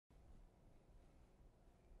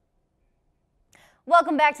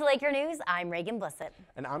Welcome back to Laker News. I'm Reagan Blissett.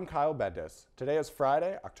 And I'm Kyle Bendis. Today is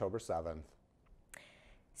Friday, October 7th.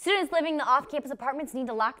 Students living in the off-campus apartments need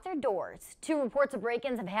to lock their doors. 2 reports of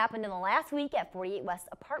break-ins have happened in the last week at 48 West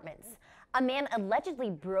Apartments. A man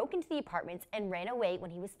allegedly broke into the apartments and ran away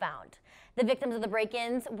when he was found. The victims of the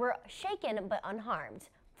break-ins were shaken but unharmed.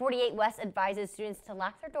 48 West advises students to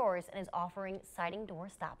lock their doors and is offering sliding door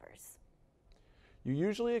stoppers. You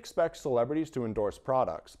usually expect celebrities to endorse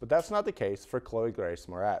products, but that's not the case for Chloe Grace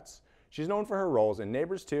Moretz. She's known for her roles in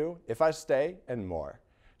Neighbors 2, If I Stay, and more.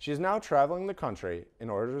 She is now traveling the country in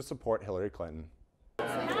order to support Hillary Clinton.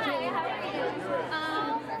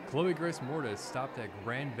 Chloe Grace Moretz stopped at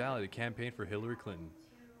Grand Valley to campaign for Hillary Clinton.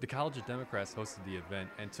 The College of Democrats hosted the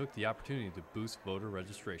event and took the opportunity to boost voter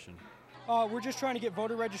registration. We're just trying to get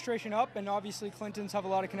voter registration up, and obviously Clintons have a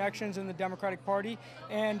lot of connections in the Democratic Party,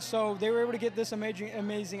 and so they were able to get this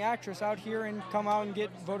amazing actress out here and come out and get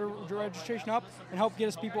voter registration up and help get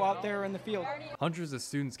us people out there in the field. Hundreds of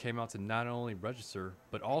students came out to not only register,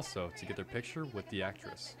 but also to get their picture with the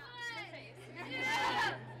actress.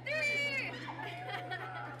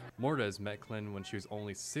 Moretz met Clinton when she was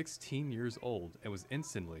only 16 years old and was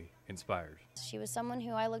instantly inspired. She was someone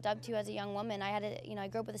who I looked up to as a young woman. I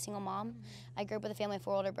grew up with a single mom. I grew up with a family of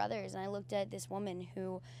 4 older brothers, and I looked at this woman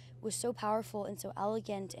who was so powerful and so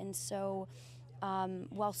elegant and so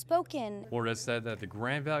well-spoken. Moretz said that the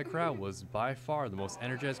Grand Valley crowd was by far the most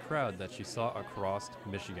energized crowd that she saw across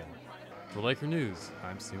Michigan. For Laker News,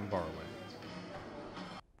 I'm Stephen Barloway.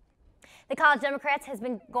 The College Democrats has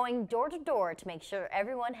been going door to door to make sure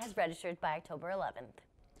everyone has registered by October 11th.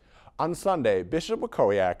 On Sunday, Bishop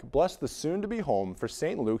Wakowiak blessed the soon-to-be home for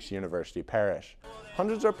St. Luke's University Parish.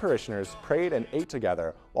 Hundreds of parishioners prayed and ate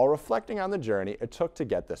together while reflecting on the journey it took to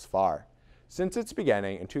get this far. Since its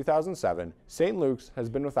beginning in 2007, St. Luke's has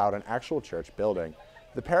been without an actual church building.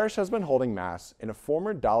 The parish has been holding Mass in a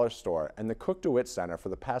former dollar store and the Cook DeWitt Center for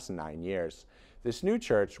the past 9 years. This new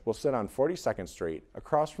church will sit on 42nd Street,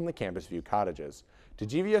 across from the Campus View cottages. To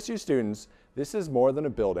GVSU students, this is more than a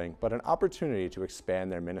building, but an opportunity to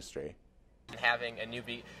expand their ministry. Having not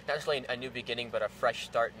necessarily a new beginning, but a fresh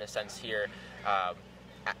start in a sense here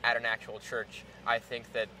at an actual church, I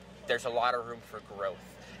think that there's a lot of room for growth,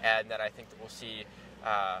 and that I think that we'll see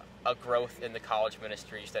a growth in the college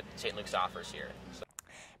ministries that St. Luke's offers here.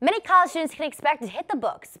 Many college students can expect to hit the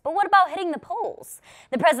books, but what about hitting the polls?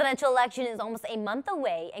 The presidential election is almost a month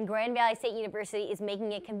away, and Grand Valley State University is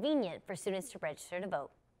making it convenient for students to register to vote.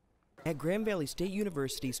 At Grand Valley State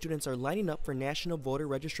University, students are lining up for National Voter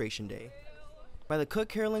Registration Day. By the Cook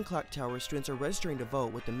Carolyn Clock Tower, students are registering to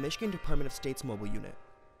vote with the Michigan Department of State's mobile unit.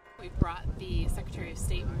 We've brought the Secretary of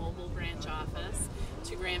State mobile branch office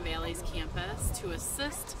to Grand Valley's campus to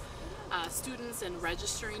assist students in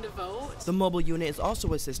registering to vote. The mobile unit is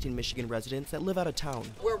also assisting Michigan residents that live out of town.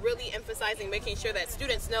 We're really emphasizing making sure that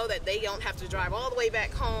students know that they don't have to drive all the way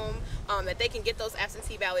back home, that they can get those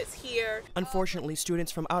absentee ballots here. Unfortunately,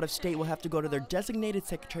 students from out of state will have to go to their designated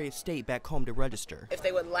Secretary of State back home to register. If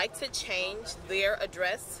they would like to change their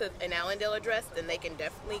address to an Allendale address, then they can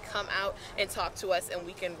definitely come out and talk to us, and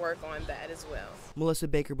we can work on that as well. Melissa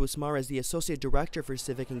Baker-Busmara is the Associate Director for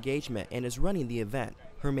Civic Engagement and is running the event.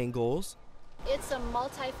 Her main goals? It's a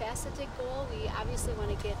multifaceted goal. We obviously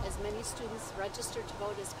want to get as many students registered to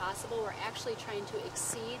vote as possible. We're actually trying to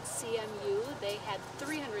exceed CMU. They had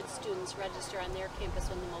 300 students register on their campus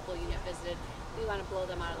when the mobile unit visited. We want to blow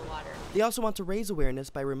them out of the water. They also want to raise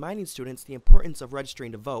awareness by reminding students the importance of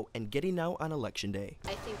registering to vote and getting out on Election Day.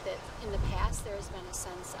 I think that in the past there has been a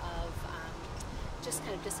sense of just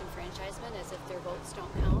kind of disenfranchisement, as if their votes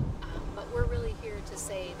don't count. But we're really here to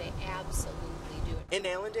say they absolutely do. In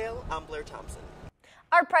Allendale, I'm Blair Thompson.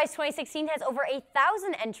 ArtPrize 2016 has over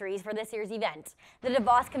 1,000 entries for this year's event. The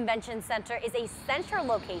DeVos Convention Center is a central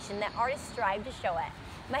location that artists strive to show at.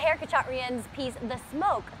 Maher Khachatrian's piece, The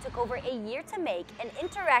Smoke, took over a year to make and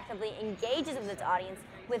interactively engages with its audience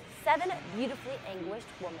with 7 beautifully anguished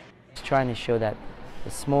women. It's trying to show that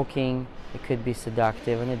the smoking, it could be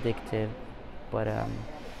seductive and addictive, but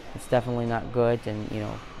it's definitely not good, and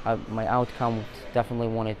my outcome definitely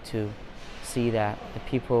wanted to see that the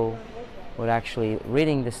people would actually,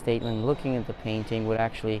 reading the statement, looking at the painting, would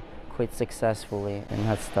actually quit successfully and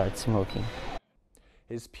not start smoking.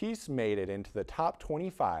 His piece made it into the top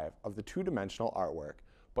 25 of the two-dimensional artwork,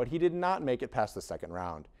 but he did not make it past the second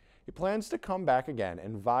round. He plans to come back again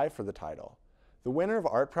and vie for the title. The winner of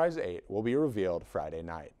ArtPrize 8 will be revealed Friday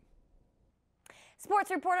night.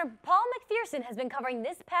 Sports reporter Paul McPherson has been covering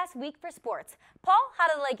this past week for sports. Paul, how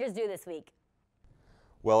did the Lakers do this week?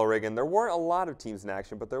 Well, Reagan, there weren't a lot of teams in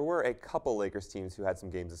action, but there were a couple Lakers teams who had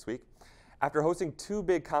some games this week. After hosting 2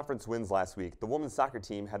 big conference wins last week, the women's soccer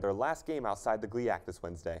team had their last game outside the GLIAC this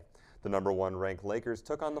Wednesday. The #1 ranked Lakers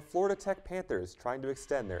took on the Florida Tech Panthers, trying to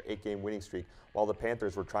extend their 8-game winning streak, while the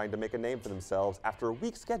Panthers were trying to make a name for themselves after a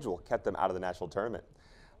weak schedule kept them out of the national tournament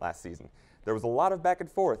last season. There was a lot of back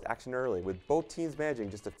and forth action early, with both teams managing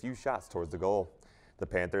just a few shots towards the goal. The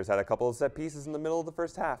Panthers had a couple of set pieces in the middle of the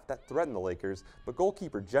first half that threatened the Lakers, but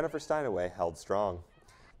goalkeeper Jennifer Steinaway held strong.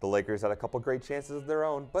 The Lakers had a couple great chances of their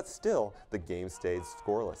own, but still, the game stayed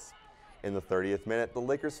scoreless. In the 30th minute, the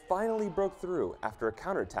Lakers finally broke through after a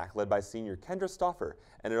counterattack led by senior Kendra Stauffer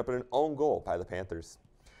ended up in an own goal by the Panthers.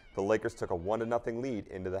 The Lakers took a 1-0 lead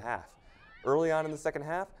into the half. Early on in the second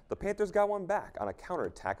half, the Panthers got one back on a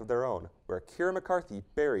counterattack of their own, where Kira McCarthy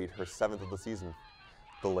buried her 7th of the season.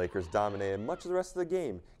 The Lakers dominated much of the rest of the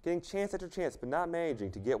game, getting chance after chance but not managing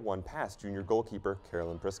to get one past junior goalkeeper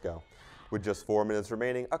Carolyn Prisco. With just 4 minutes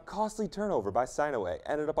remaining, a costly turnover by Steinaway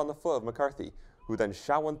ended up on the foot of McCarthy, who then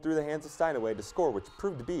shot one through the hands of Steinaway to score, which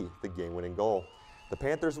proved to be the game-winning goal. The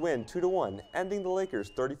Panthers win 2-1, ending the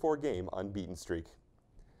Lakers' 34-game unbeaten streak.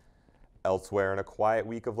 Elsewhere, in a quiet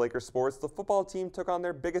week of Lakers sports, the football team took on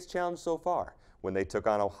their biggest challenge so far when they took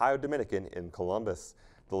on Ohio Dominican in Columbus.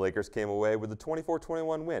 The Lakers came away with a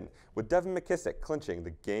 24-21 win, with Devin McKissick clinching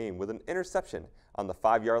the game with an interception on the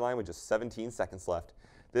 5-yard line with just 17 seconds left.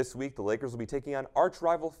 This week, the Lakers will be taking on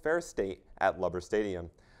arch-rival Ferris State at Lubbers Stadium.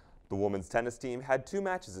 The women's tennis team had 2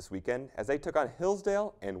 matches this weekend as they took on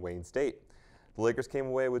Hillsdale and Wayne State. The Lakers came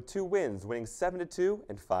away with 2 wins, winning 7-2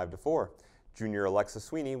 and 5-4. Junior Alexa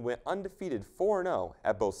Sweeney went undefeated 4-0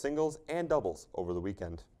 at both singles and doubles over the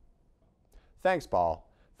weekend. Thanks, Paul.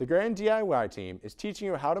 The Grand DIY team is teaching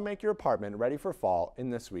you how to make your apartment ready for fall in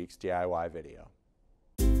this week's DIY video.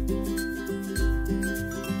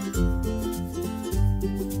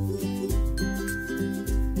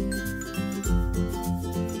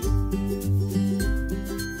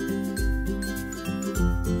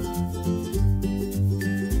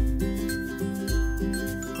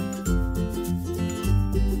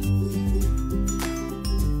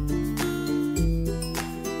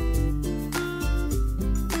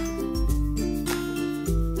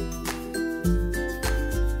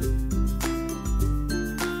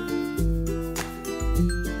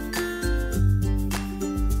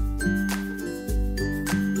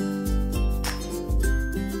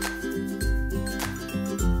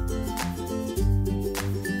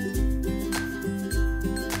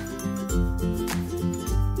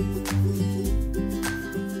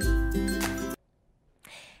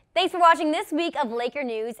 Thanks for watching this week of Laker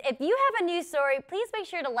News. If you have a news story, please make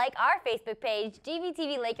sure to like our Facebook page,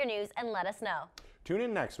 GVTV Laker News, and let us know. Tune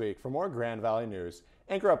in next week for more Grand Valley news.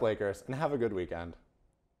 Anchor up, Lakers, and have a good weekend.